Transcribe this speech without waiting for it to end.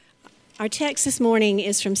Our text this morning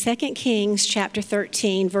is from 2 Kings chapter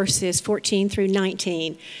 13, verses 14 through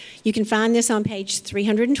 19. You can find this on page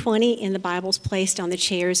 320 in the Bibles placed on the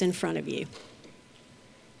chairs in front of you.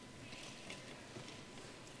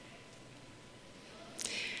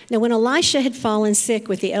 Now, when Elisha had fallen sick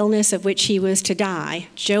with the illness of which he was to die,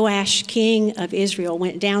 Joash, king of Israel,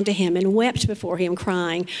 went down to him and wept before him,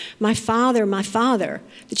 crying, my father,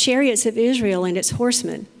 the chariots of Israel and its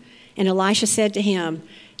horsemen. And Elisha said to him,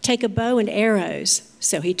 take a bow and arrows.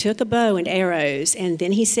 So he took a bow and arrows, and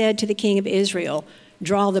then he said to the king of Israel,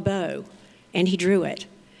 draw the bow. And he drew it.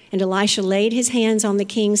 And Elisha laid his hands on the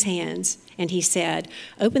king's hands, and he said,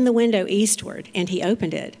 open the window eastward. And he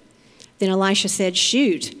opened it. Then Elisha said,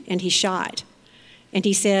 shoot, and he shot. And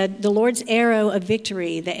he said, the Lord's arrow of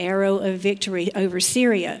victory, the arrow of victory over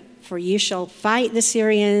Syria, for you shall fight the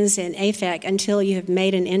Syrians in Aphek until you have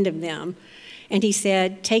made an end of them. And he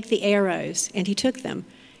said, take the arrows, and he took them.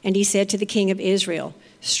 And he said to the king of Israel,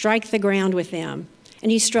 strike the ground with them.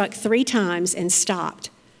 And he struck 3 times and stopped.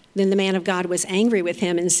 Then the man of God was angry with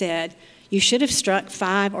him and said, you should have struck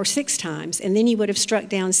 5 or 6 times, and then you would have struck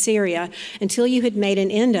down Syria until you had made an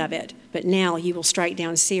end of it. But now you will strike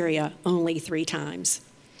down Syria only 3 times.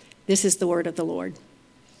 This is the word of the Lord.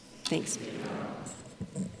 Thanks.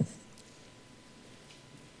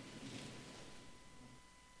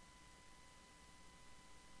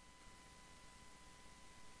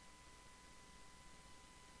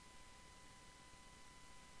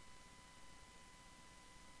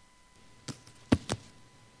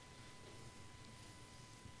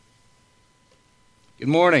 Good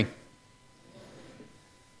morning.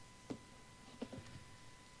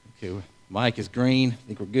 Okay, mic is green. I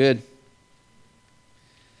think we're good.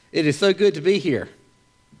 It is so good to be here.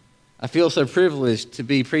 I feel so privileged to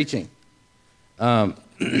be preaching.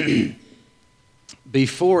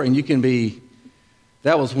 Before, and you can be,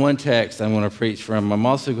 that was one text I'm going to preach from. I'm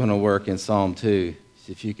also going to work in Psalm 2.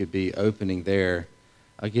 So if you could be opening there,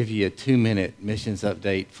 I'll give you a 2-minute missions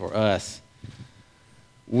update for us.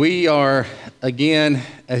 We are, again,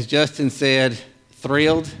 as Justin said,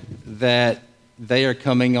 thrilled that they are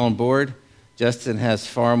coming on board. Justin has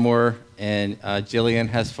far more, and Jillian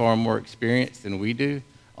has far more experience than we do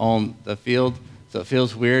on the field. So it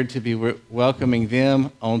feels weird to be welcoming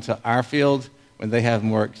them onto our field when they have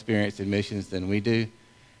more experience in missions than we do.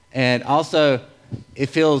 And also, it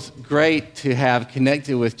feels great to have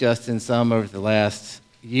connected with Justin some over the last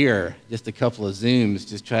year, just a couple of Zooms,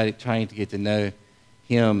 just trying to get to know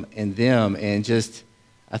him and them, and just,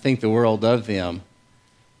 I think the world of them.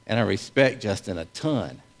 And I respect Justin a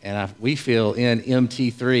ton. And we feel in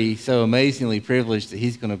MT3 so amazingly privileged that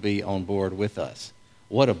he's going to be on board with us.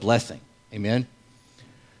 What a blessing. Amen?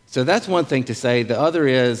 So that's one thing to say. The other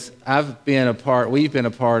is, we've been a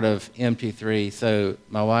part of MT3. So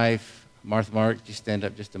my wife, Martha Mark, just stand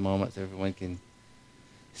up just a moment so everyone can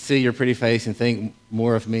see your pretty face and think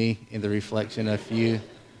more of me in the reflection of you.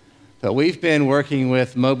 But we've been working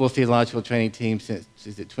with Mobile Theological Training Team since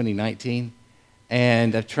 2019.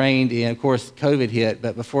 And I've trained in, of course, COVID hit,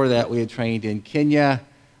 but before that we had trained in Kenya,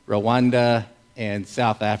 Rwanda, and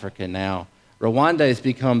South Africa now. Rwanda has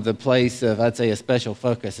become the place of, I'd say, a special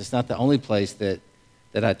focus. It's not the only place that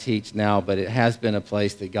I teach now, but it has been a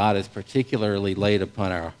place that God has particularly laid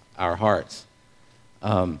upon our hearts.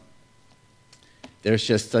 There's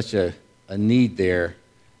just such a need there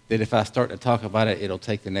that if I start to talk about it, it'll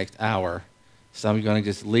take the next hour. So I'm going to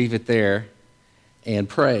just leave it there and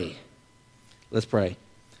pray. Let's pray.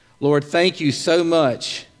 Lord, thank you so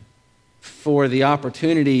much for the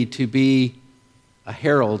opportunity to be a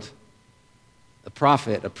herald, a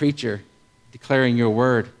prophet, a preacher, declaring your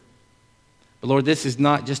word. But Lord, this is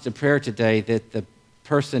not just a prayer today that the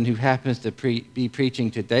person who happens to be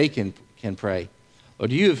preaching today can pray.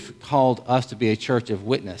 Lord, you have called us to be a church of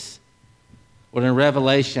witness. Lord, in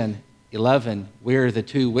Revelation 11, we're the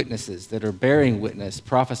 2 witnesses that are bearing witness,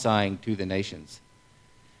 prophesying to the nations.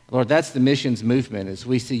 Lord, that's the missions movement, as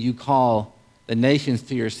we see you call the nations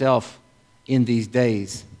to yourself in these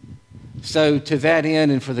days. So to that end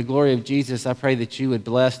and for the glory of Jesus, I pray that you would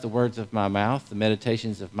bless the words of my mouth, the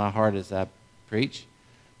meditations of my heart as I preach,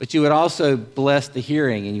 but you would also bless the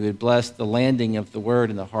hearing, and you would bless the landing of the word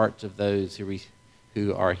in the hearts of those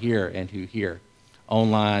who are here and who hear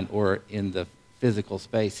online or in the physical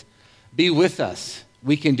space. Be with us.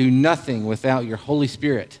 We can do nothing without your Holy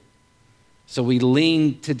Spirit. So we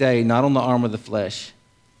lean today not on the arm of the flesh,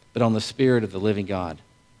 but on the Spirit of the living God.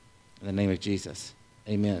 In the name of Jesus,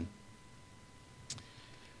 amen.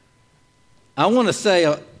 I want to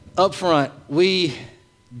say up front, we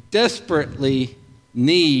desperately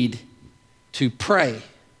need to pray.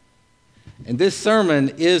 And this sermon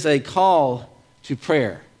is a call to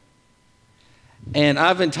prayer. And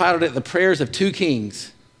I've entitled it The Prayers of Two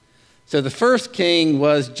Kings. So the first king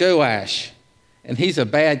was Joash, and he's a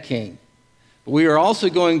bad king. But we are also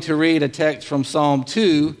going to read a text from Psalm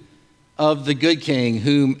 2 of the good king,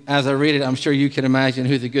 whom, as I read it, I'm sure you can imagine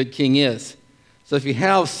who the good king is. So if you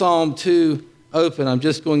have Psalm 2 open, I'm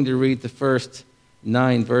just going to read the first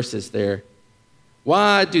 9 verses there.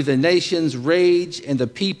 Why do the nations rage and the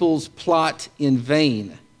peoples plot in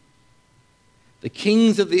vain? The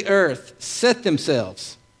kings of the earth set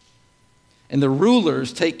themselves, and the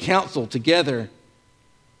rulers take counsel together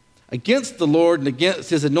against the Lord and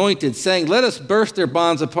against his anointed, saying, let us burst their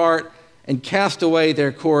bonds apart and cast away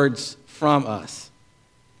their cords from us.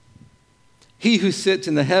 He who sits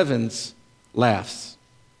in the heavens laughs.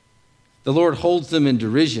 The Lord holds them in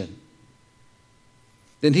derision.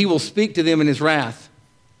 Then he will speak to them in his wrath,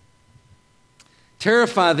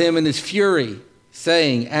 terrify them in his fury,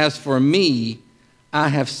 saying, as for me, I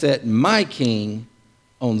have set my king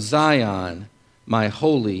on Zion, my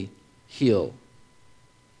holy hill.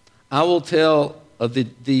 I will tell of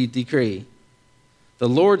the decree. The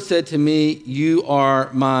Lord said to me, you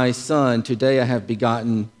are my son. Today I have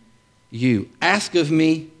begotten you. Ask of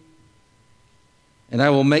me, and I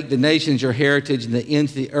will make the nations your heritage and the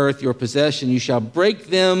ends of the earth your possession. You shall break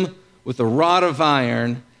them with a rod of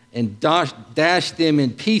iron and dash them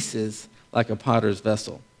in pieces like a potter's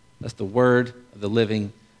vessel. That's the word of the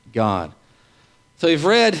living God. So we've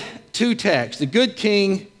read 2 texts, the good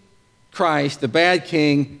king, Christ, the bad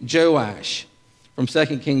king, Joash, from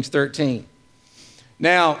 2 Kings 13.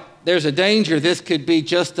 Now, there's a danger this could be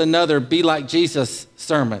just another Be Like Jesus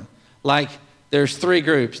sermon. Like there's 3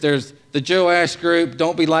 groups. There's the Joash group,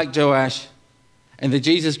 don't be like Joash, and the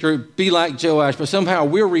Jesus group, be like Joash. But somehow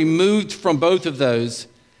we're removed from both of those,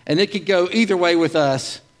 and it could go either way with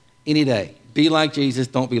us any day. Be like Jesus,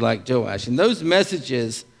 don't be like Joash. And those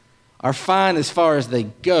messages are fine as far as they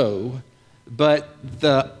go, but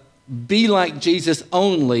the be like Jesus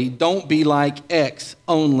only, don't be like X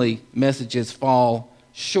only messages fall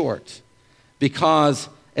short. Because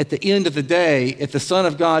at the end of the day, if the Son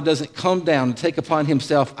of God doesn't come down and take upon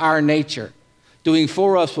himself our nature, doing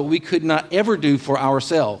for us what we could not ever do for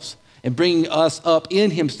ourselves, and bringing us up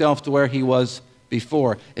in himself to where he was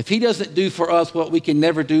before. If he doesn't do for us what we can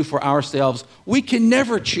never do for ourselves, we can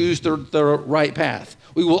never choose the right path.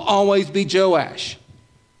 We will always be Joash.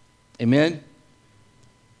 Amen?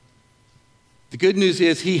 The good news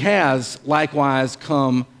is he has likewise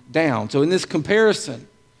come down. So in this comparison,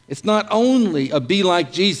 it's not only a be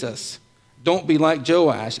like Jesus, don't be like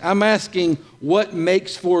Joash. I'm asking what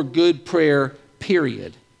makes for good prayer,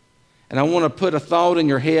 period. And I want to put a thought in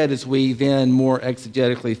your head as we then more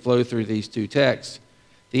exegetically flow through these 2 texts.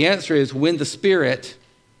 The answer is when the Spirit,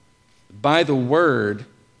 by the Word,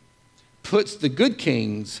 puts the good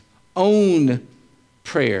king's own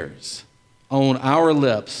prayers on our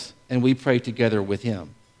lips and we pray together with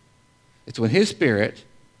him. It's when his Spirit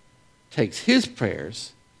takes his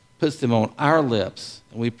prayers, puts them on our lips,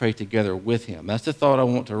 and we pray together with him. That's the thought I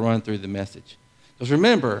want to run through the message. Because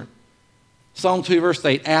remember, Psalm 2 verse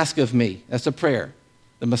 8, ask of me. That's a prayer.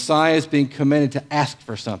 The Messiah is being commanded to ask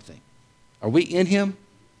for something. Are we in him?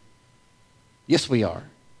 Yes, we are.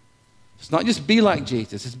 It's not just be like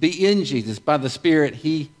Jesus. It's be in Jesus by the Spirit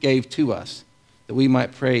he gave to us that we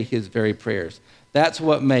might pray his very prayers. That's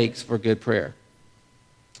what makes for good prayer.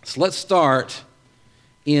 So let's start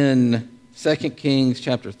in 2 Kings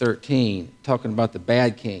chapter 13, talking about the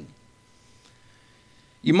bad king.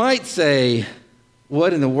 You might say,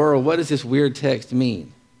 what in the world, what does this weird text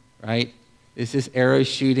mean, right? Is this arrow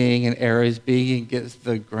shooting and arrows being against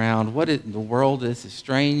the ground? What in the world? This is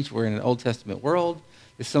strange. We're in an Old Testament world.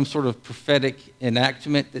 There's some sort of prophetic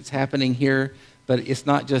enactment that's happening here, but it's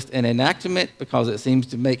not just an enactment because it seems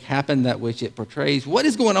to make happen that which it portrays. What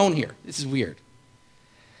is going on here? This is weird.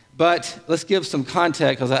 But let's give some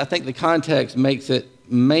context because I think the context makes it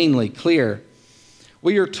mainly clear.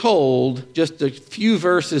 We are told just a few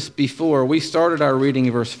verses before, we started our reading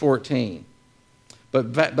in verse 14.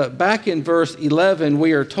 But back in verse 11,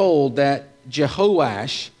 we are told that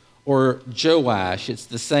Jehoash or Joash, it's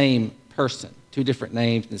the same person, 2 different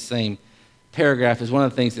names in the same paragraph is one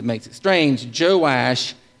of the things that makes it strange.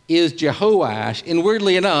 Joash is Jehoash, and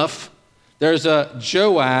weirdly enough, there's a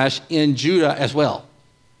Joash in Judah as well.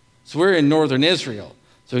 So we're in northern Israel.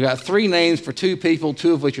 So we got 3 names for 2 people,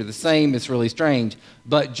 2 of which are the same. It's really strange.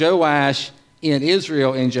 But Joash in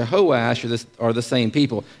Israel and Jehoash are the same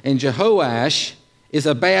people. And Jehoash is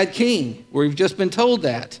a bad king. We've just been told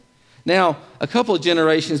that. Now, a couple of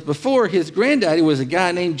generations before, his granddaddy was a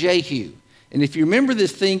guy named Jehu. And if you remember,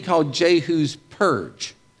 this thing called Jehu's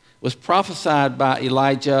purge was prophesied by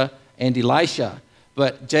Elijah and Elisha.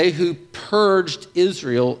 But Jehu purged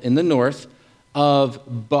Israel in the north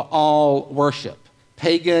of Baal worship.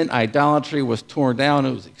 Pagan idolatry was torn down.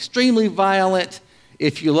 It was extremely violent.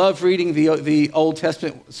 If you love reading the Old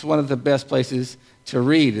Testament, it's one of the best places to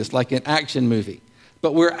read. It's like an action movie.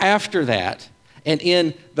 But we're after that. And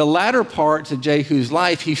in the latter parts of Jehu's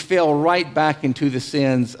life, he fell right back into the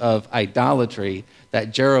sins of idolatry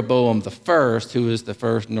that Jeroboam the first, who was the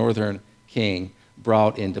first northern king,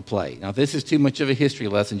 brought into play. Now, this is too much of a history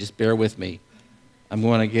lesson. Just bear with me.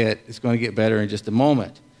 It's going to get better in just a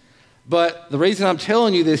moment. But the reason I'm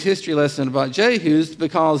telling you this history lesson about Jehu is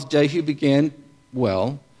because Jehu began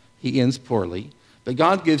well. He ends poorly. But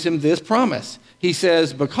God gives him this promise. He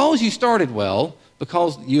says, because you started well,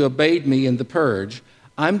 because you obeyed me in the purge,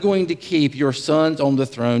 I'm going to keep your sons on the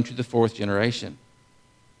throne to the fourth generation.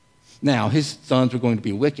 Now, his sons were going to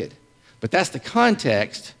be wicked. But that's the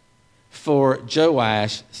context for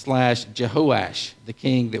Joash/Jehoash, the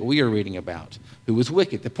king that we are reading about, who was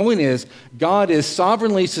wicked. The point is, God is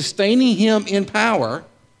sovereignly sustaining him in power,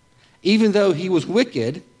 even though he was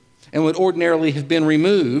wicked and would ordinarily have been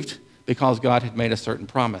removed because God had made a certain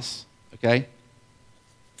promise. Okay?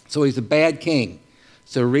 So he's a bad king.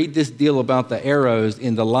 So read this deal about the arrows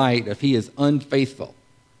in the light of he is unfaithful.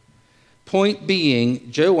 Point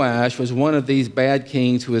being, Joash was one of these bad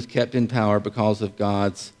kings who was kept in power because of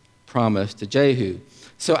God's promise to Jehu.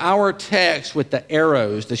 So our text with the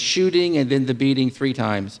arrows, the shooting and then the beating 3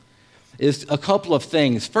 times, is a couple of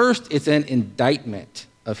things. First, it's an indictment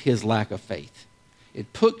of his lack of faith.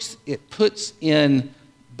 It puts in,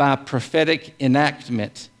 by prophetic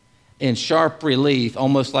enactment, in sharp relief,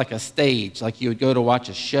 almost like a stage, like you would go to watch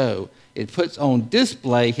a show. It puts on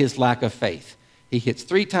display his lack of faith. He hits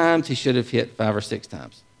 3 times, he should have hit 5 or 6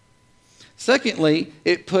 times. Secondly,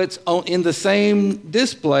 it puts in the same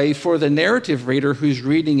display for the narrative reader who's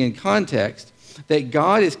reading in context that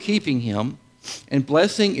God is keeping him and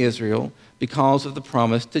blessing Israel because of the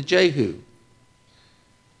promise to Jehu.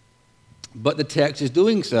 But the text is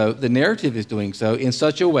doing so, the narrative is doing so in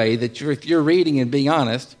such a way that if you're reading and being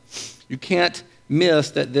honest, you can't miss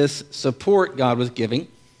that this support God was giving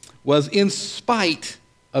was in spite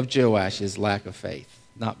of Joash's lack of faith,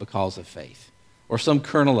 not because of faith, or some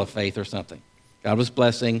kernel of faith or something. God was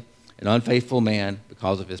blessing an unfaithful man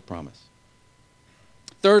because of his promise.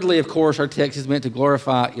 Thirdly, of course, our text is meant to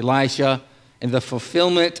glorify Elisha and the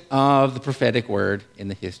fulfillment of the prophetic word in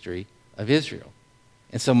the history of Israel.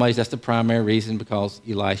 In some ways, that's the primary reason, because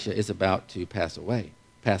Elisha is about to pass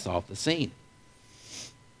off the scene.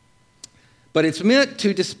 But it's meant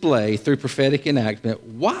to display through prophetic enactment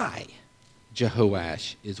why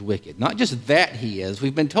Jehoash is wicked. Not just that he is,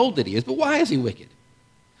 we've been told that he is, but why is he wicked?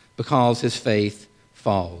 Because his faith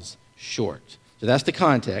falls short. So that's the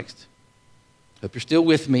context. Hope you're still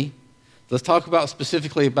with me. Let's talk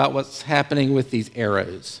specifically about what's happening with these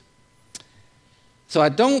arrows. So I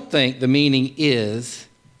don't think the meaning is,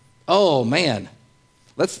 oh man,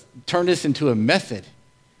 let's turn this into a method.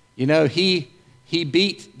 You know, he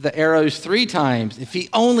beat the arrows 3 times. If he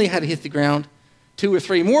only had hit the ground 2 or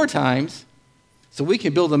 3 more times, so we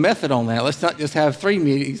can build a method on that. Let's not just have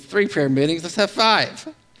 3 prayer meetings, let's have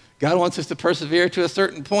 5. God wants us to persevere to a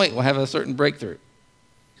certain point. We'll have a certain breakthrough.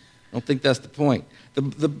 I don't think that's the point.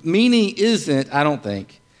 The meaning isn't, I don't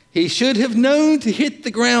think, he should have known to hit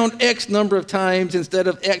the ground X number of times instead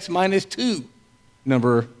of X minus 2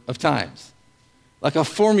 number of times. Like a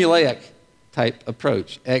formulaic type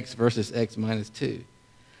approach, X versus X minus 2.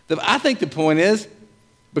 I think the point is,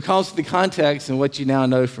 because of the context and what you now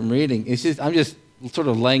know from reading, I'm just sort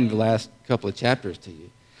of laying the last couple of chapters to you.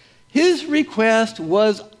 His request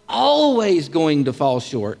was always going to fall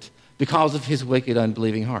short because of his wicked,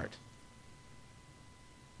 unbelieving heart.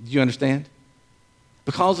 Do you understand?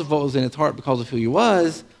 Because of what was in his heart, because of who he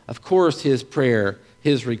was, of course his prayer,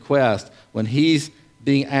 his request, when he's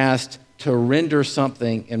being asked to render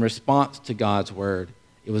something in response to God's word,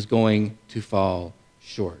 it was going to fall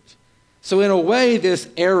short. So in a way, this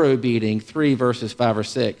arrow beating, 3 verses 5 or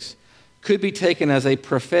 6, could be taken as a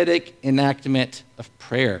prophetic enactment of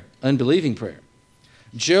prayer, unbelieving prayer.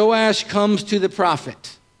 Joash comes to the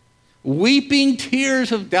prophet, weeping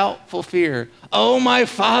tears of doubtful fear. Oh, my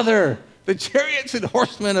father, the chariots and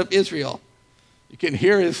horsemen of Israel. You can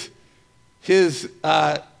hear his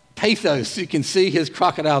pathos. You can see his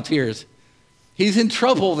crocodile tears. He's in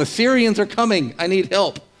trouble. The Syrians are coming. I need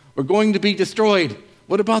help. We're going to be destroyed.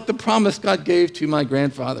 What about the promise God gave to my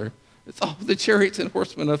grandfather? It's the chariots and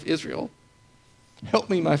horsemen of Israel. Help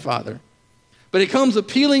me, my father. But he comes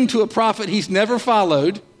appealing to a prophet he's never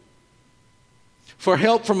followed, for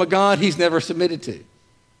help from a God he's never submitted to.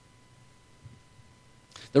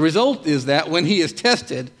 The result is that when he is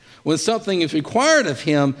tested, when something is required of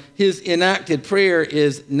him, his enacted prayer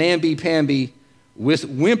is namby-pamby with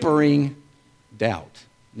whimpering doubt.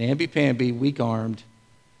 Namby-pamby, weak-armed,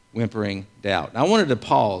 whimpering doubt. Now, I wanted to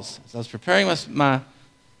pause. As I was preparing my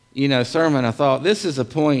sermon, I thought this is a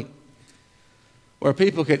point where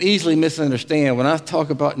people could easily misunderstand. When I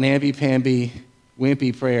talk about namby-pamby,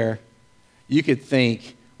 wimpy prayer, you could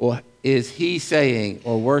think, well, is he saying,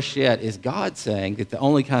 or worse yet, is God saying that the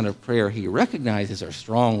only kind of prayer he recognizes are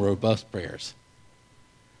strong, robust prayers?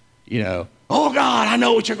 Oh God, I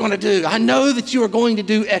know what you're going to do. I know that you are going to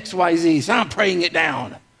do X, Y, Z, so I'm praying it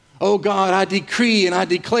down. Oh God, I decree and I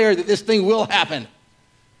declare that this thing will happen.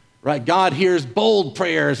 Right? God hears bold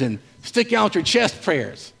prayers and stick out your chest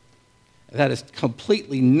prayers. That is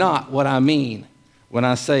completely not what I mean when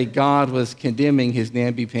I say God was condemning his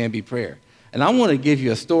namby-pamby prayer. And I want to give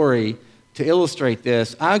you a story to illustrate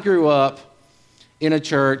this. I grew up in a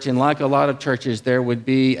church, and like a lot of churches, there would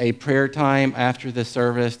be a prayer time after the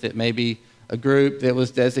service that maybe a group that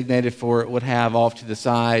was designated for it would have off to the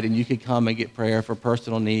side, and you could come and get prayer for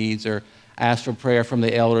personal needs or ask for prayer from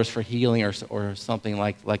the elders for healing or something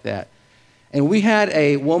like that. And we had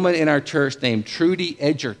a woman in our church named Trudy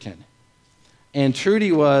Edgerton. And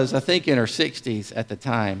Trudy was, I think, in her 60s at the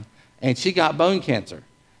time, and she got bone cancer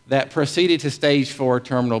that proceeded to stage 4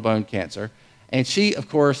 terminal bone cancer. And she, of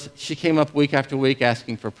course, she came up week after week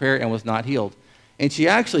asking for prayer and was not healed. And she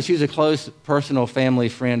was a close personal family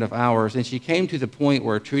friend of ours, and she came to the point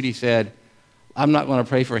where Trudy said, I'm not going to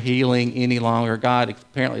pray for healing any longer. God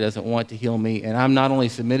apparently doesn't want to heal me, and I'm not only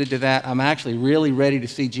submitted to that, I'm actually really ready to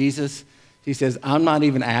see Jesus. She says, I'm not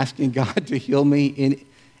even asking God to heal me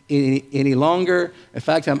any longer. In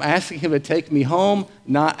fact, I'm asking him to take me home,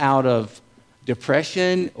 not out of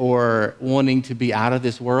depression or wanting to be out of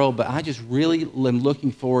this world, but I just really am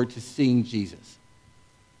looking forward to seeing Jesus.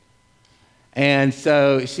 And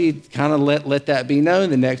so she kind of let that be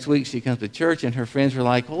known. The next week she comes to church and her friends were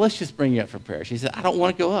like, well, let's just bring you up for prayer. She said, I don't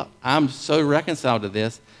want to go up. I'm so reconciled to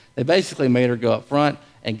this. They basically made her go up front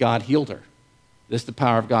and God healed her. The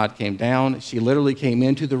power of God came down. She literally came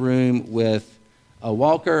into the room with a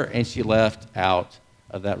walker and she left out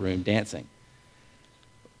of that room dancing.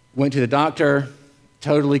 Went to the doctor,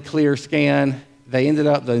 totally clear scan. They ended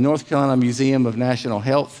up, the North Carolina Museum of National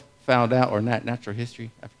Health found out, or natural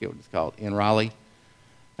history, I forget what it's called, in Raleigh,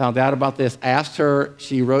 found out about this, asked her,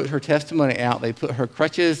 she wrote her testimony out. They put her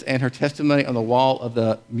crutches and her testimony on the wall of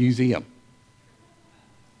the museum.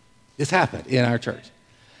 This happened in our church.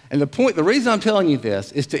 And the reason I'm telling you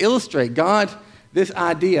this is to illustrate this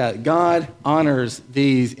idea, God honors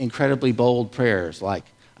these incredibly bold prayers like,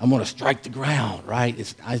 I'm going to strike the ground, right?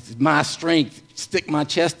 It's my strength, stick my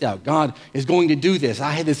chest out. God is going to do this. I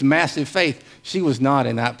had this massive faith. She was not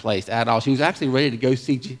in that place at all. She was actually ready to go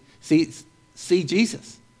see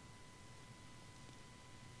Jesus.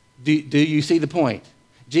 Do you see the point?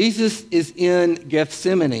 Jesus is in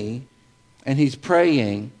Gethsemane, and he's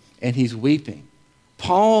praying, and he's weeping.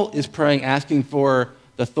 Paul is praying, asking for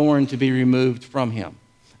the thorn to be removed from him.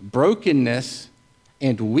 Brokenness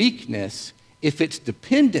and weakness, if it's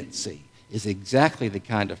dependency, is exactly the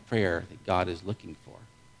kind of prayer that God is looking for.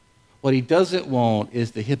 What he doesn't want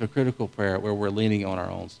is the hypocritical prayer where we're leaning on our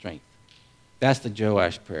own strength. That's the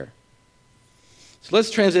Joash prayer. So let's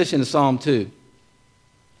transition to Psalm 2.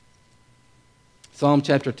 Psalm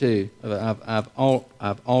chapter 2. I've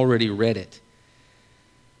already read it.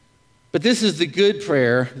 But this is the good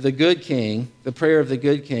prayer, the good king, the prayer of the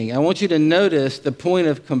good king. I want you to notice the point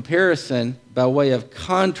of comparison by way of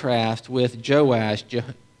contrast with Jehoash.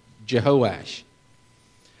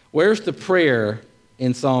 Where's the prayer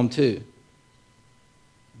in Psalm 2?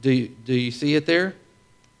 Do you see it there?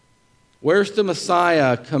 Where's the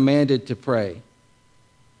Messiah commanded to pray?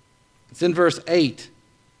 It's in verse 8.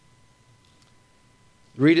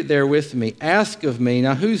 Read it there with me. Ask of me.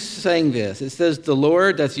 Now, who's saying this? It says the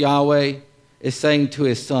Lord, that's Yahweh, is saying to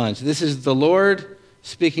his son. So this is the Lord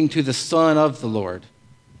speaking to the son of the Lord.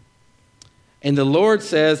 And the Lord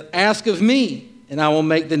says, ask of me, and I will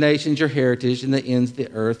make the nations your heritage and the ends of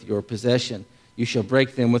the earth your possession. You shall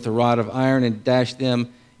break them with a rod of iron and dash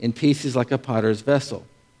them in pieces like a potter's vessel.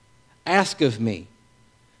 Ask of me.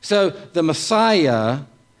 So the Messiah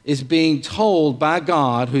is being told by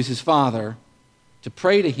God, who's his father, to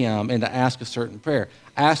pray to him and to ask a certain prayer.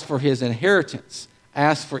 Ask for his inheritance.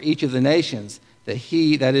 Ask for each of the nations that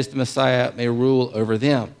he, that is the Messiah, may rule over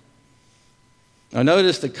them. Now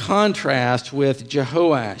notice the contrast with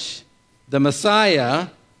Jehoash. The Messiah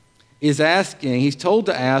is asking, he's told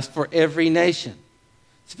to ask for every nation.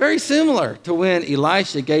 It's very similar to when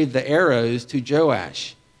Elisha gave the arrows to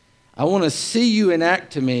Joash. I want to see you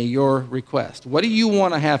enact to me your request. What do you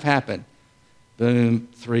want to have happen? Boom,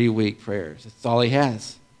 3-week prayers. That's all he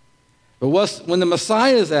has. But when the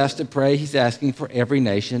Messiah is asked to pray, he's asking for every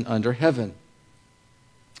nation under heaven.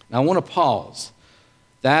 Now, I want to pause.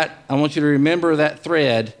 I want you to remember that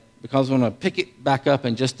thread because I'm going to pick it back up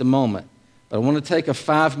in just a moment. But I want to take a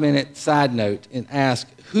 5-minute side note and ask,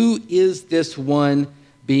 who is this one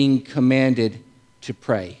being commanded to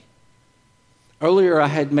pray? Earlier I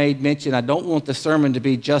had made mention, I don't want the sermon to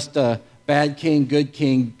be just a bad king, good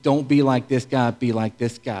king, don't be like this guy, be like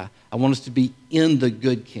this guy. I want us to be in the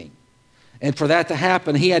good king. And for that to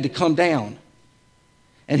happen, he had to come down.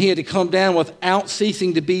 And he had to come down without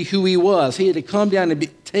ceasing to be who he was. He had to come down and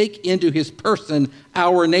take into his person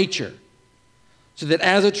our nature. So that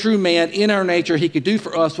as a true man, in our nature, he could do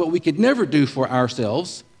for us what we could never do for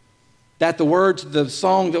ourselves. That the words of the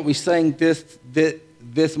song that we sang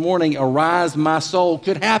this morning, Arise My Soul,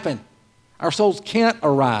 could happen. Our souls can't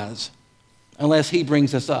arise unless he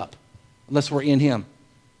brings us up, unless we're in him.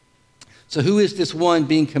 So who is this one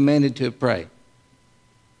being commanded to pray?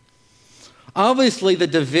 Obviously, the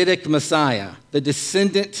Davidic Messiah, the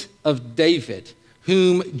descendant of David,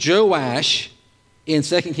 whom Joash in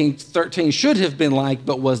 2 Kings 13 should have been like,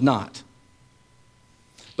 but was not.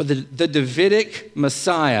 But the Davidic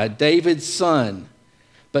Messiah, David's son.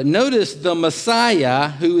 But notice the Messiah,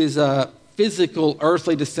 who is a physical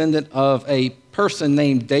earthly descendant of a person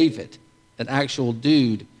named David, an actual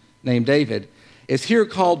dude named David, is here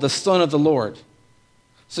called the Son of the Lord.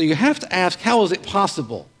 So you have to ask, how is it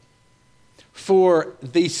possible for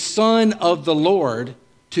the Son of the Lord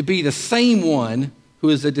to be the same one who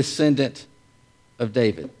is a descendant of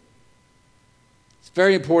David? It's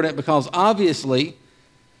very important because obviously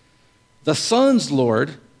the Son's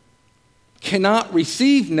Lord cannot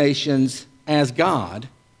receive nations as God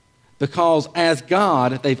because as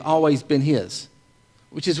God, they've always been his,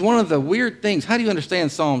 which is one of the weird things. How do you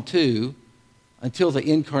understand Psalm 2 until the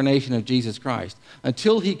incarnation of Jesus Christ?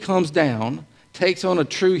 Until he comes down, takes on a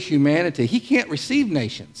true humanity, he can't receive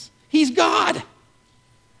nations. He's God.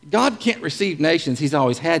 God can't receive nations. He's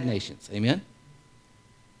always had nations. Amen?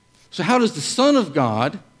 So how does the Son of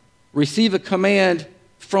God receive a command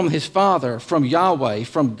from his Father, from Yahweh,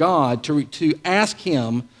 from God, to ask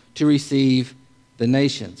him to receive the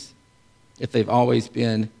nations if they've always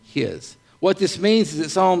been his? What this means is that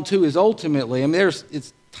Psalm 2 is ultimately,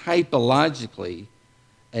 it's typologically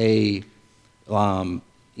it's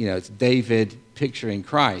David picturing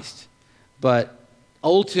Christ, but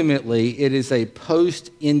ultimately it is a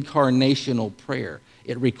post-incarnational prayer.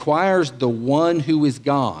 It requires the one who is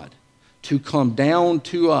God to come down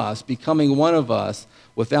to us, becoming one of us,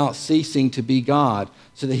 without ceasing to be God,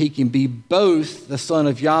 so that he can be both the Son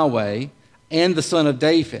of Yahweh and the Son of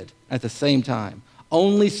David at the same time.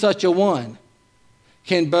 Only such a one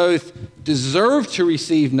can both deserve to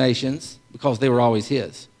receive nations, because they were always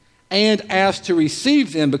his, and ask to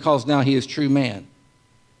receive them because now he is true man.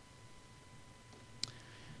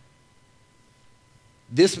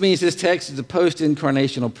 This means this text is a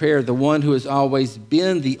post-incarnational prayer. The one who has always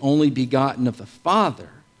been the only begotten of the Father,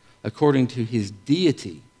 according to his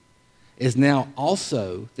deity, is now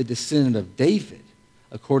also the descendant of David,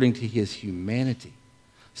 according to his humanity.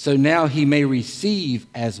 So now he may receive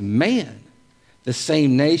as man the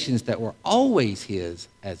same nations that were always his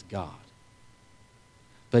as God.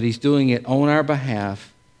 But he's doing it on our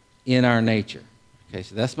behalf in our nature. Okay,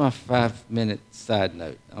 so that's my 5-minute side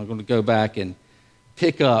note. I'm going to go back and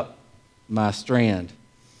pick up my strand.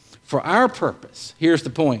 For our purpose, here's the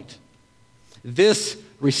point. This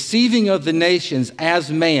receiving of the nations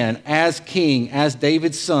as man, as king, as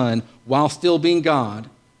David's son, while still being God,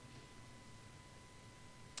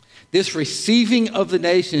 this receiving of the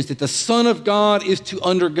nations that the Son of God is to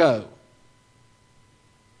undergo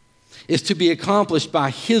is to be accomplished by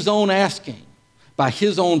his own asking, by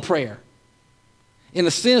his own prayer. In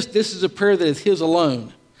a sense, this is a prayer that is his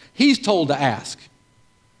alone. He's told to ask.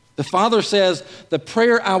 The Father says, the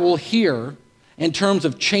prayer I will hear in terms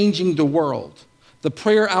of changing the world, the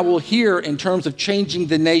prayer I will hear in terms of changing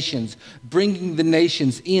the nations, bringing the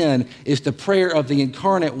nations in, is the prayer of the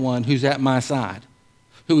incarnate one who's at my side,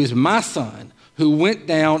 who is my son, who went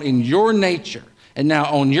down in your nature and now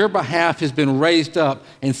on your behalf has been raised up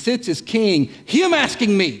and sits as king, him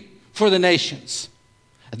asking me for the nations.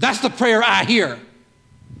 That's the prayer I hear.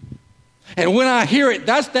 And when I hear it,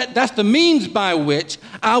 that's the means by which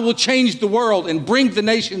I will change the world and bring the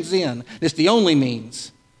nations in. It's the only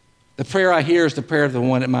means. The prayer I hear is the prayer of the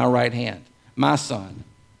one at my right hand, my son,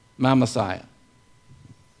 my Messiah.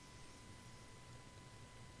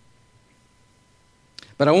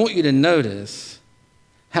 But I want you to notice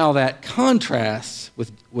how that contrasts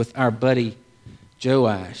with our buddy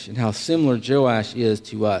Joash and how similar Joash is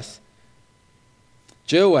to us.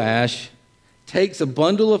 Joash takes a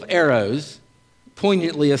bundle of arrows,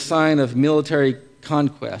 poignantly a sign of military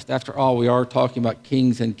conquest. After all, we are talking about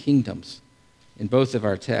kings and kingdoms in both of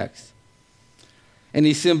our texts. And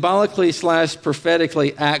he symbolically /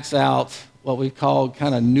 prophetically acts out what we call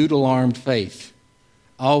kind of noodle-armed faith,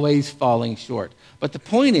 always falling short. But the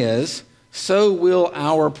point is, so will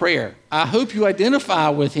our prayer. I hope you identify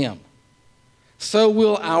with him. So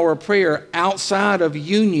will our prayer outside of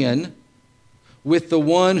union with the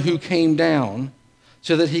one who came down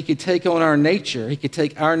so that he could take on our nature. He could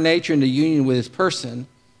take our nature into union with his person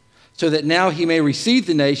so that now he may receive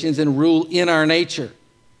the nations and rule in our nature.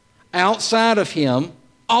 Outside of him,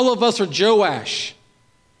 all of us are Joash.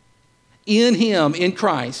 In him, in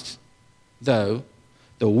Christ, though,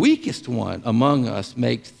 the weakest one among us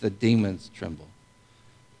makes the demons tremble,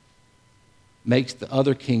 makes the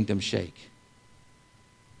other kingdom shake.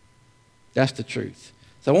 That's the truth.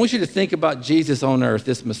 So I want you to think about Jesus on earth,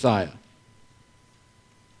 this Messiah.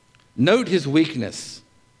 Note his weakness,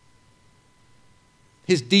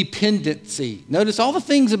 his dependency. Notice all the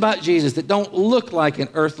things about Jesus that don't look like an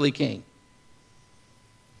earthly king.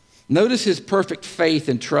 Notice his perfect faith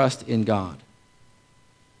and trust in God.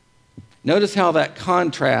 Notice how that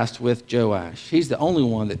contrasts with Joash. He's the only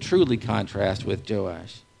one that truly contrasts with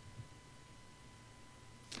Joash.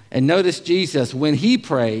 And notice Jesus, when he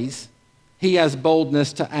prays, he has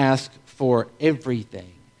boldness to ask for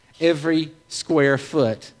everything, every square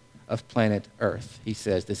foot of planet Earth. He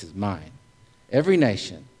says, this is mine. Every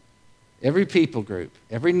nation, every people group,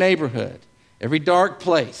 every neighborhood, every dark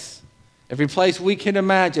place, every place we can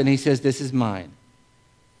imagine, he says, this is mine.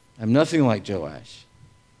 I'm nothing like Joash.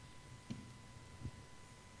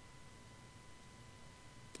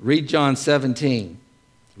 Read John 17.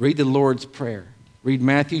 Read the Lord's Prayer. Read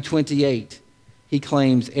Matthew 28. He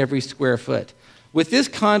claims every square foot. With this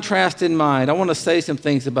contrast in mind, I want to say some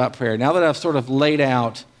things about prayer. Now that I've sort of laid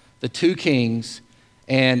out the two kings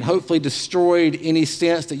and hopefully destroyed any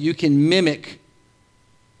sense that you can mimic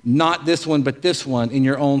not this one but this one in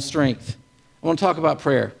your own strength, I want to talk about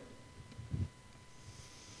prayer.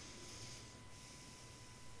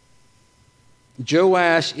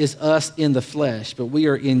 Joash is us in the flesh, but we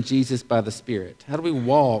are in Jesus by the Spirit. How do we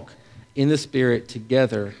walk in the Spirit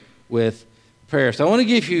together with prayer? So I want to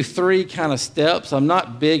give you 3 kind of steps. I'm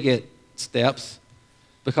not big at steps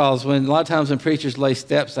because a lot of times when preachers lay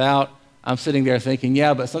steps out, I'm sitting there thinking,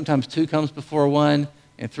 yeah, but sometimes 2 comes before 1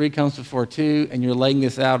 and 3 comes before 2, and you're laying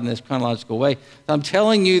this out in this chronological way. So I'm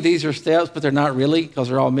telling you these are steps, but they're not really because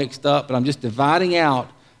they're all mixed up, but I'm just dividing out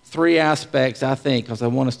 3 aspects, I think, because I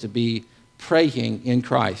want us to be praying in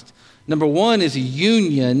Christ. Number 1 is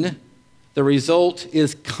union. The result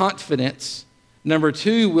is confidence. Number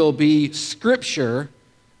 2 will be scripture,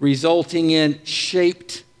 resulting in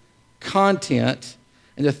shaped content.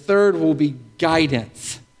 And the 3rd will be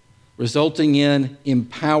guidance, resulting in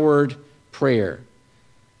empowered prayer.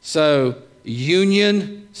 So,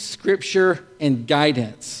 union, scripture, and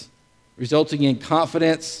guidance, resulting in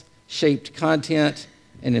confidence, shaped content,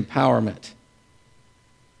 and empowerment.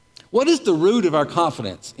 What is the root of our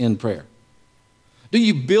confidence in prayer? Do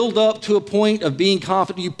you build up to a point of being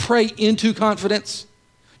confident? Do you pray into confidence?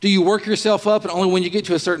 Do you work yourself up and only when you get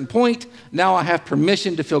to a certain point, now I have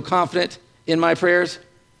permission to feel confident in my prayers?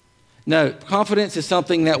 No, confidence is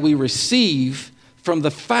something that we receive from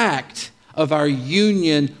the fact of our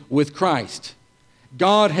union with Christ.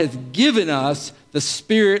 God has given us the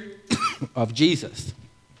Spirit of Jesus.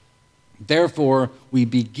 Therefore, we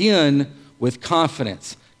begin with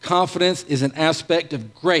confidence. Confidence is an aspect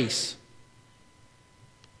of grace.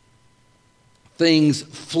 Things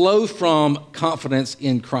flow from confidence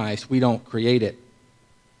in Christ. We don't create it.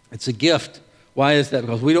 It's a gift. Why is that?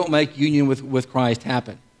 Because we don't make union with Christ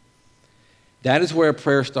happen. That is where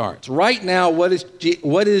prayer starts. Right now, what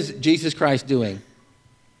is Jesus Christ doing?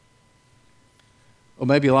 Well,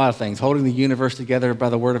 maybe a lot of things. Holding the universe together by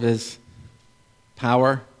the word of his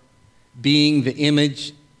power. Being the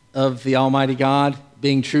image of the Almighty God.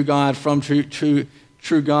 Being true God from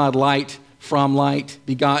true God, light from light,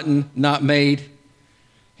 begotten, not made.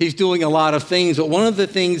 He's doing a lot of things, but one of the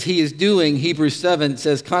things he is doing, Hebrews 7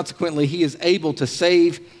 says, consequently, he is able to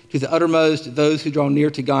save to the uttermost those who draw near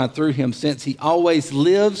to God through him, since he always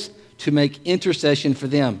lives to make intercession for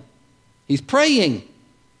them. He's praying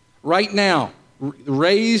right now.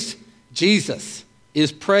 Raised Jesus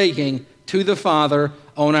is praying to the Father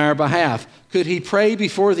on our behalf. Could he pray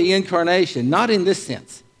before the incarnation? Not in this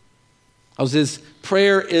sense. Because this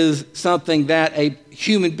prayer is something that a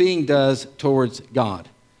human being does towards God.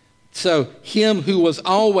 So him who was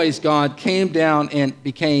always God came down and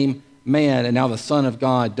became man, and now the Son of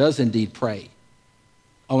God does indeed pray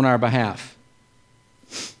on our behalf.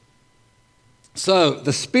 So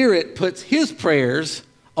the Spirit puts his prayers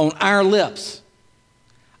on our lips.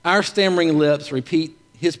 Our stammering lips repeat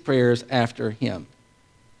his prayers after him.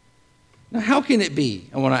 Now, how can it be,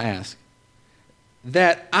 I want to ask,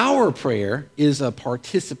 that our prayer is a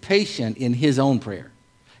participation in his own prayer?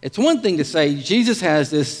 It's one thing to say Jesus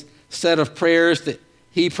has this set of prayers that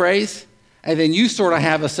he prays, and then you sort of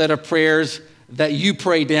have a set of prayers that you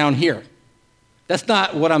pray down here. That's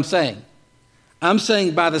not what I'm saying. I'm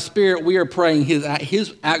saying by the Spirit we are praying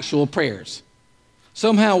his actual prayers.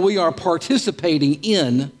 Somehow we are participating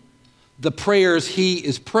in the prayers he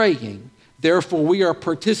is praying. Therefore, we are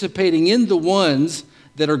participating in the ones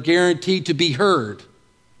that are guaranteed to be heard.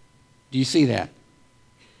 Do you see that?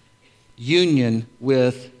 Union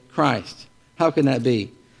with Christ. How can that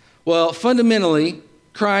be? Well, fundamentally,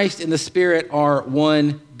 Christ and the Spirit are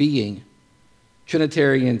one being.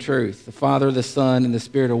 Trinitarian truth. The Father, the Son, and the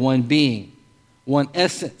Spirit are one being, one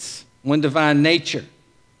essence, one divine nature.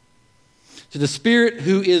 So the Spirit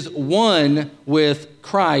who is one with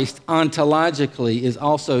Christ ontologically is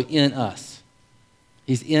also in us.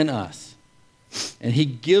 He's in us. And he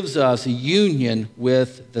gives us a union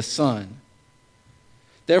with the Son.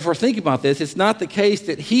 Therefore, think about this. It's not the case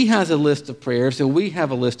that he has a list of prayers and we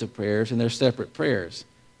have a list of prayers and they're separate prayers.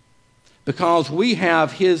 Because we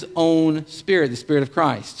have his own Spirit, the Spirit of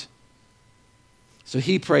Christ. So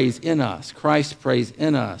he prays in us. Christ prays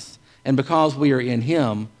in us. And because we are in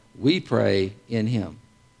him, we pray in him.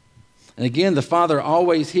 And again, the Father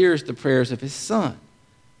always hears the prayers of his Son.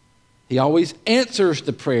 He always answers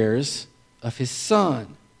the prayers of his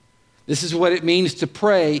Son. This is what it means to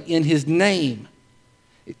pray in his name.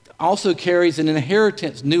 It also carries an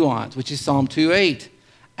inheritance nuance, which is Psalm 2:8.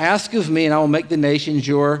 Ask of me, and I will make the nations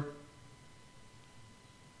your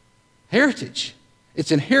heritage.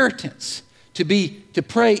 It's inheritance. To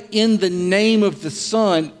pray in the name of the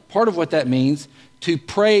Son, part of what that means, to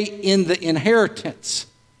pray in the inheritance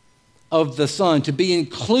of the Son, to be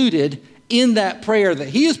included in that prayer that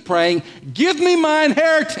he is praying. Give me my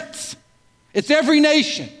inheritance. It's every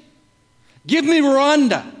nation. Give me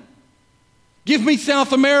Rwanda. Give me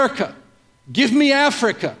South America. Give me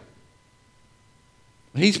Africa.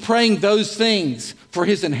 He's praying those things for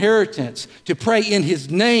his inheritance. To pray in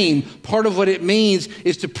his name, part of what it means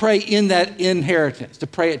is to pray in that inheritance, to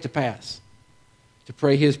pray it to pass, to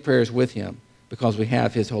pray his prayers with him because we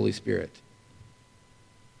have his Holy Spirit.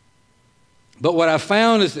 But what I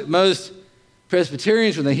found is that most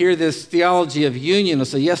Presbyterians, when they hear this theology of union, will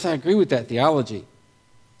say, yes, I agree with that theology.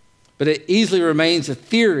 But it easily remains a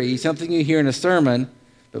theory, something you hear in a sermon,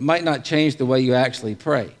 but might not change the way you actually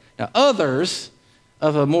pray. Now, others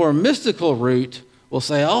of a more mystical root will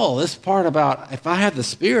say, oh, this part about if I have the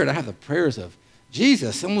Spirit, I have the prayers of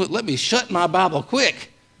Jesus. Let me shut my Bible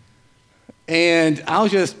quick. And I'll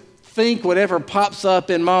just think whatever pops up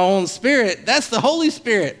in my own spirit. That's the Holy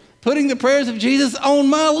Spirit putting the prayers of Jesus on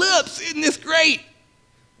my lips. Isn't this great?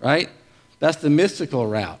 Right? That's the mystical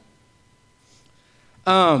route.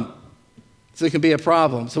 So it can be a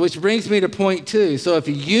problem. So which brings me to point 2. So if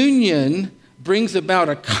a union brings about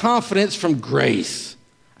a confidence from grace,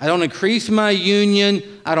 I don't increase my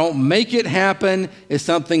union, I don't make it happen. It's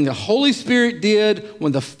something the Holy Spirit did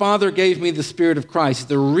when the Father gave me the Spirit of Christ. It's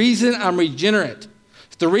the reason I'm regenerate.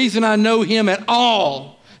 It's the reason I know him at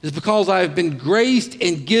all is because I've been graced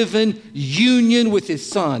and given union with his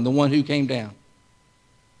Son, the one who came down.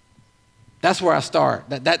 That's where I start.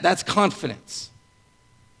 That's confidence.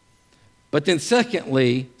 But then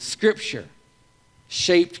secondly, Scripture.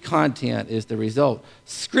 Shaped content is the result.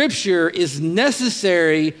 Scripture is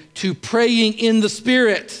necessary to praying in the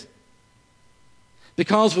Spirit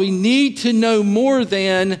because we need to know more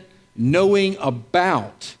than knowing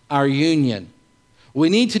about our union. We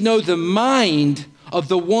need to know the mind of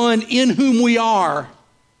the one in whom we are.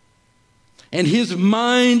 And his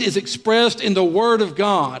mind is expressed in the Word of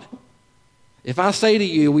God. If I say to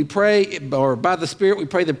you, we pray, or by the Spirit we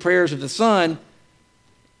pray the prayers of the Son,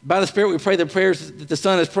 by the Spirit we pray the prayers that the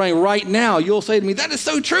Son is praying right now, you'll say to me, that is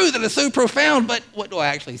so true, that is so profound, but what do I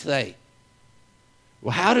actually say?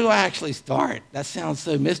 Well, how do I actually start? That sounds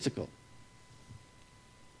so mystical.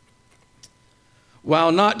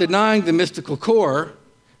 While not denying the mystical core,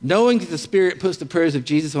 knowing that the Spirit puts the prayers of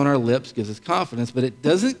Jesus on our lips gives us confidence, but it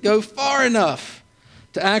doesn't go far enough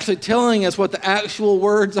to actually telling us what the actual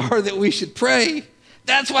words are that we should pray.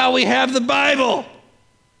 That's why we have the Bible.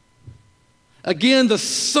 Again, the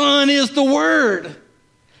Son is the Word,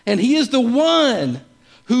 and He is the one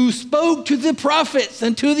who spoke to the prophets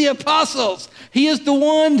and to the apostles. He is the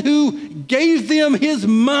one who gave them His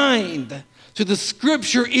mind. So the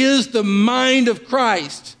Scripture is the mind of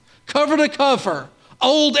Christ, cover to cover,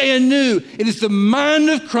 old and new. It is the mind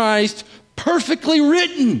of Christ, perfectly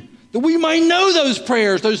written, that we might know those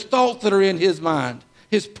prayers, those thoughts that are in His mind,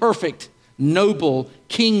 His perfect, noble,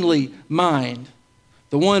 kingly mind.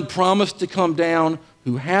 The one promised to come down,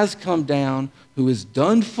 who has come down, who has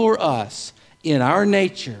done for us in our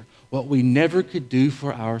nature what we never could do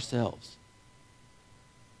for ourselves.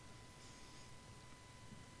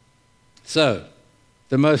 So,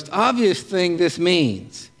 the most obvious thing this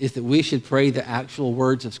means is that we should pray the actual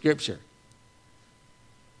words of Scripture.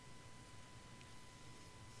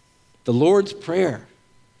 The Lord's Prayer,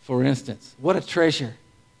 for instance, what a treasure.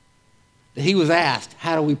 That He was asked,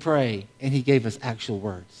 how do we pray? And He gave us actual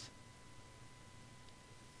words.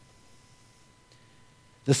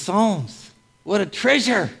 The Psalms, what a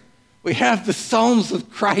treasure. We have the Psalms of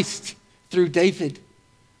Christ through David.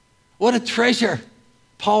 What a treasure.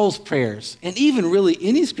 Paul's prayers, and even really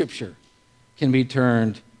any Scripture can be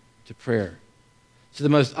turned to prayer. So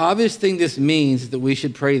the most obvious thing this means is that we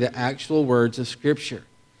should pray the actual words of Scripture,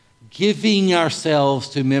 giving ourselves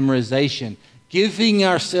to memorization, giving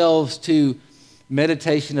ourselves to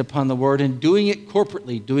meditation upon the Word, and doing it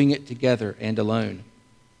corporately, doing it together and alone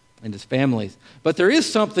and as families. But there is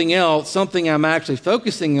something else, something I'm actually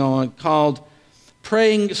focusing on, called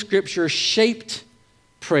praying Scripture-shaped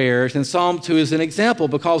prayers. And Psalm 2 is an example,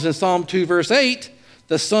 because in Psalm 2, verse 8,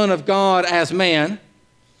 the Son of God as man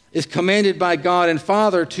is commanded by God and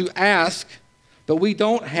Father to ask, but we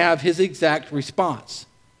don't have His exact response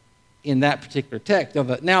in that particular text.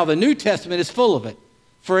 Now, the New Testament is full of it.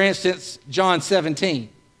 For instance, John 17,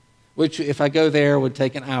 which if I go there would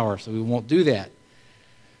take an hour, so we won't do that.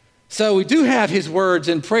 So we do have His words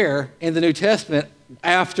in prayer in the New Testament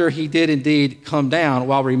after He did indeed come down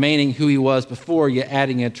while remaining who He was before, yet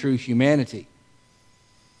adding a true humanity.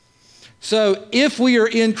 So if we are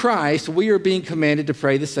in Christ, we are being commanded to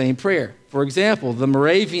pray the same prayer. For example, the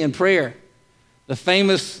Moravian prayer, the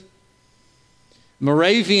famous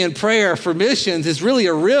Moravian prayer for missions, is really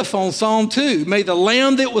a riff on Psalm 2. May the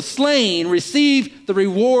Lamb that was slain receive the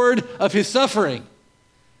reward of His suffering.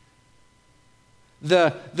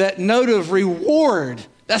 That note of reward,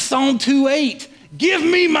 that's Psalm 2:8. Give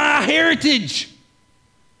me my heritage.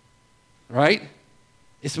 Right?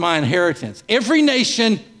 It's my inheritance. Every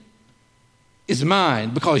nation is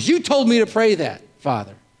mine because you told me to pray that,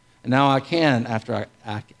 Father. And now I can after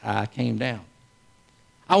I came down.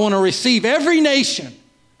 I want to receive every nation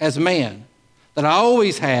as man that I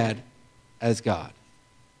always had as God.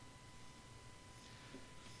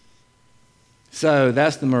 So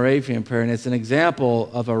that's the Moravian prayer, and it's an example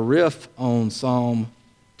of a riff on Psalm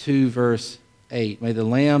 2, verse 8. May the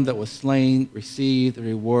Lamb that was slain receive the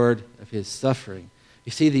reward of His suffering.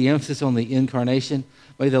 You see the emphasis on the incarnation?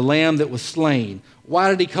 May the Lamb that was slain. Why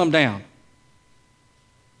did He come down?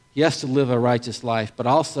 Yes, to live a righteous life, but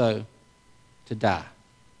also to die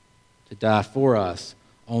for us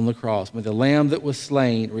on the cross. May the Lamb that was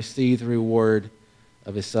slain receive the reward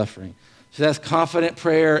of His suffering. So that's confident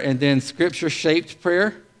prayer, and then Scripture-shaped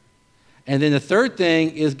prayer. And then the third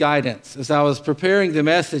thing is guidance. As I was preparing the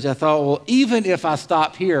message, I thought, well, even if I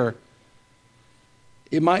stop here,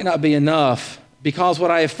 it might not be enough, because what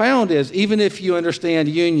I have found is even if you understand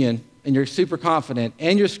union and you're super confident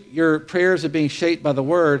and your prayers are being shaped by the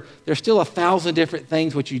Word, there's still 1,000 different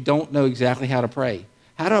things which you don't know exactly how to pray.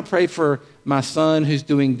 How do I pray for my son who's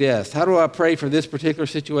doing this? How do I pray for this particular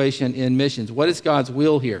situation in missions? What is God's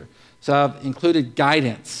will here? So I've included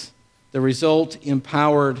guidance, the result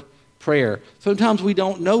empowered prayer. Sometimes we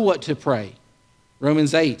don't know what to pray.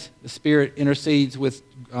 Romans 8, the Spirit intercedes with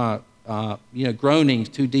groanings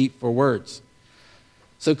too deep for words.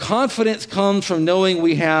 So confidence comes from knowing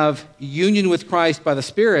we have union with Christ by the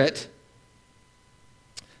Spirit.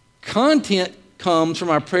 Content comes from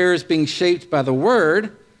our prayers being shaped by the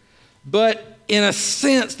Word, but in a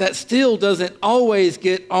sense, that still doesn't always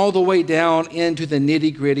get all the way down into the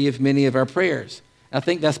nitty-gritty of many of our prayers. I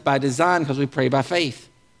think that's by design, because we pray by faith.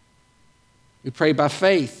 We pray by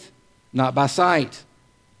faith, not by sight.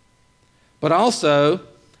 But also,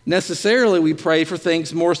 necessarily, we pray for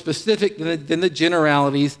things more specific than the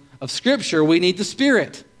generalities of Scripture. We need the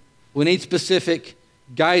Spirit. We need specific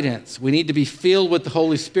guidance. We need to be filled with the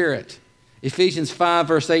Holy Spirit. Ephesians 5,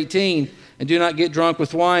 verse 18, and do not get drunk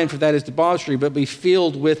with wine, for that is debauchery, but be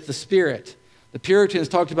filled with the Spirit. The Puritans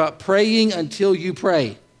talked about praying until you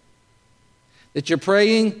pray. That you're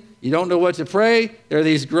praying You don't know what to pray. There are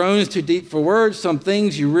these groans too deep for words. Some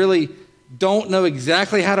things you really don't know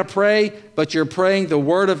exactly how to pray, but you're praying the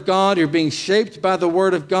Word of God. You're being shaped by the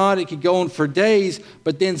Word of God. It could go on for days,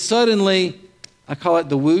 but then suddenly, I call it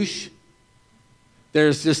the whoosh.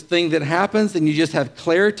 There's this thing that happens, and you just have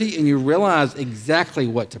clarity, and you realize exactly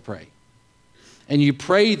what to pray. And you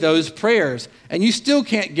pray those prayers, and you still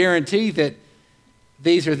can't guarantee that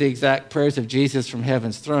these are the exact prayers of Jesus from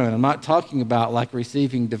heaven's throne. I'm not talking about like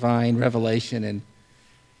receiving divine revelation and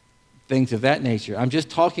things of that nature. I'm just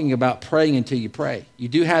talking about praying until you pray. You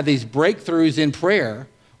do have these breakthroughs in prayer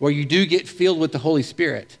where you do get filled with the Holy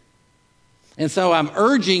Spirit. And so I'm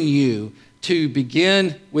urging you to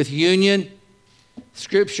begin with union,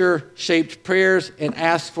 Scripture-shaped prayers, and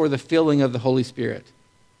ask for the filling of the Holy Spirit.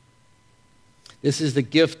 This is the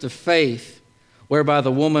gift of faith, whereby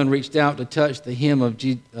the woman reached out to touch the hem of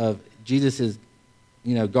Jesus'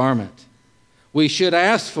 garment. We should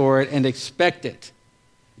ask for it and expect it.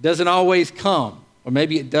 It doesn't always come, or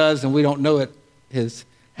maybe it does and we don't know it has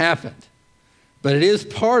happened. But it is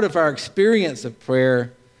part of our experience of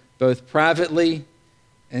prayer, both privately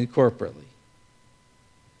and corporately.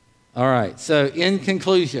 All right, so in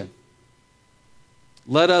conclusion,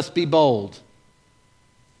 let us be bold.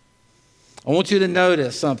 I want you to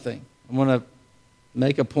notice something. I'm going to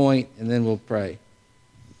make a point and then we'll pray.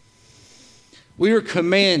 We are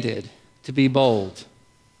commanded to be bold.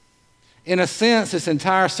 In a sense, this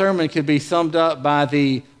entire sermon could be summed up by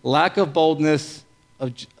the lack of boldness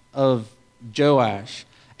of Joash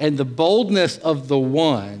and the boldness of the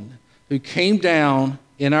one who came down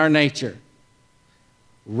in our nature,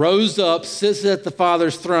 rose up, sits at the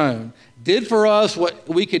Father's throne, did for us what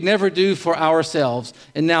we could never do for ourselves,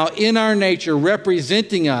 and now in our nature,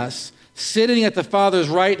 representing us, sitting at the Father's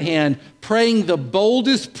right hand, praying the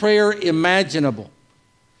boldest prayer imaginable.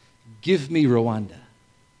 Give me Rwanda.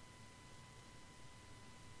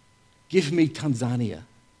 Give me Tanzania.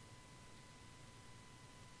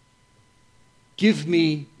 Give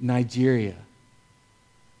me Nigeria.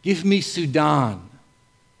 Give me Sudan.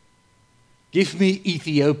 Give me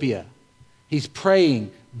Ethiopia. He's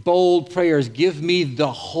praying bold prayers. Give me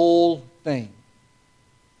the whole thing.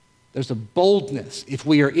 There's a boldness, if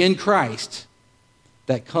we are in Christ,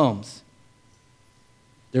 that comes.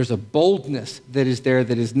 There's a boldness that is there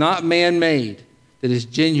that is not man-made, that is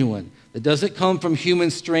genuine, that doesn't come from human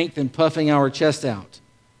strength and puffing our chest out.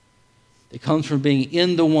 It comes from being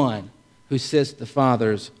in the one who sits at the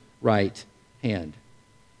Father's right hand.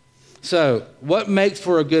 So, what makes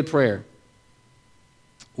for a good prayer?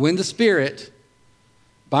 When the Spirit,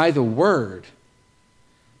 by the Word,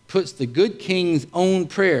 puts the good King's own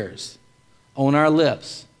prayers on our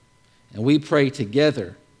lips, and we pray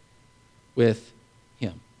together with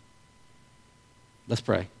Him. Let's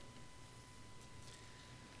pray.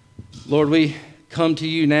 Lord, we come to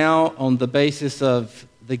you now on the basis of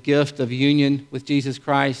the gift of union with Jesus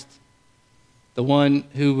Christ, the one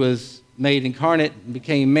who was made incarnate and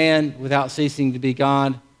became man without ceasing to be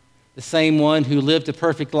God, the same one who lived a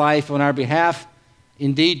perfect life on our behalf,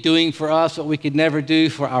 indeed doing for us what we could never do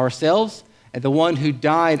for ourselves, and the one who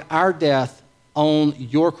died our death on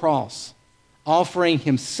your cross, offering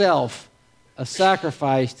himself a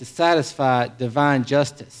sacrifice to satisfy divine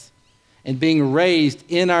justice, and being raised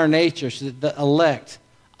in our nature so that the elect,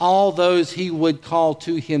 all those he would call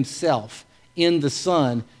to himself in the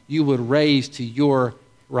Son, you would raise to your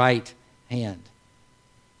right hand.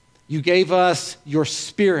 You gave us your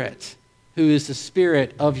Spirit, who is the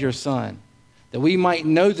Spirit of your Son, that we might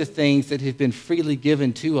know the things that have been freely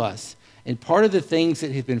given to us. And part of the things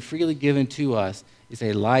that have been freely given to us is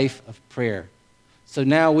a life of prayer. So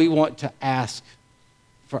now we want to ask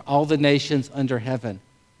for all the nations under heaven.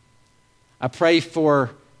 I pray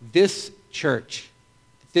for this church,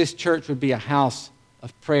 that this church would be a house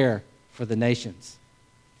of prayer for the nations.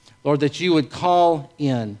 Lord, that you would call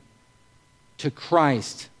in to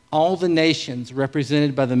Christ all the nations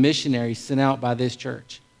represented by the missionaries sent out by this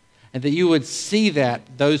church, and that you would see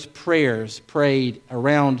that those prayers prayed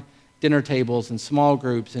around dinner tables and small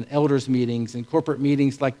groups and elders meetings and corporate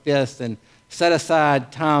meetings like this, and set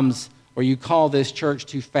aside times where you call this church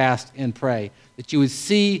to fast and pray, that you would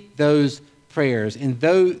see those prayers, and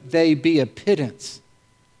though they be a pittance,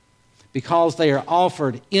 because they are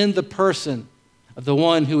offered in the person of the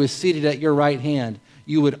one who is seated at your right hand,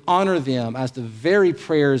 you would honor them as the very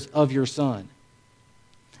prayers of your Son,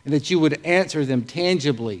 and that you would answer them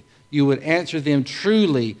tangibly, you would answer them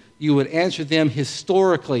truly, you would answer them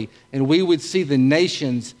historically, and we would see the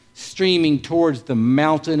nations streaming towards the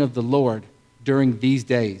mountain of the Lord during these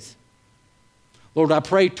days. Lord, I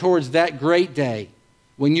pray towards that great day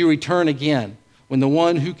when you return again, when the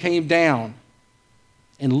one who came down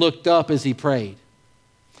and looked up as he prayed,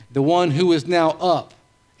 the one who is now up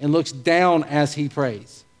and looks down as he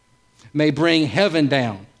prays, may bring heaven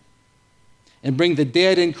down and bring the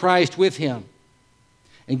dead in Christ with him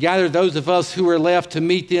and gather those of us who are left to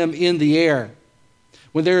meet them in the air,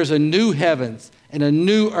 when there is a new heavens and a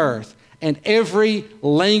new earth, and every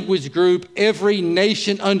language group, every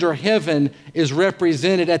nation under heaven is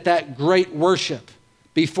represented at that great worship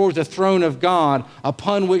before the throne of God,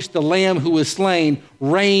 upon which the Lamb who was slain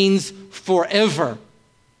reigns forever.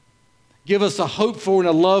 Give us a hope for and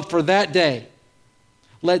a love for that day.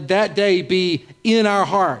 Let that day be in our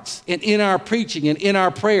hearts and in our preaching and in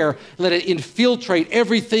our prayer. Let it infiltrate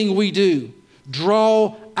everything we do.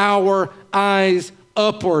 Draw our eyes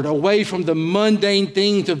upward, away from the mundane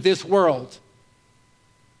things of this world.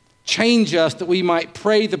 Change us that we might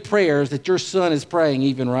pray the prayers that your Son is praying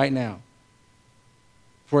even right now.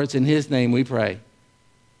 For it's in his name we pray.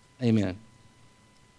 Amen.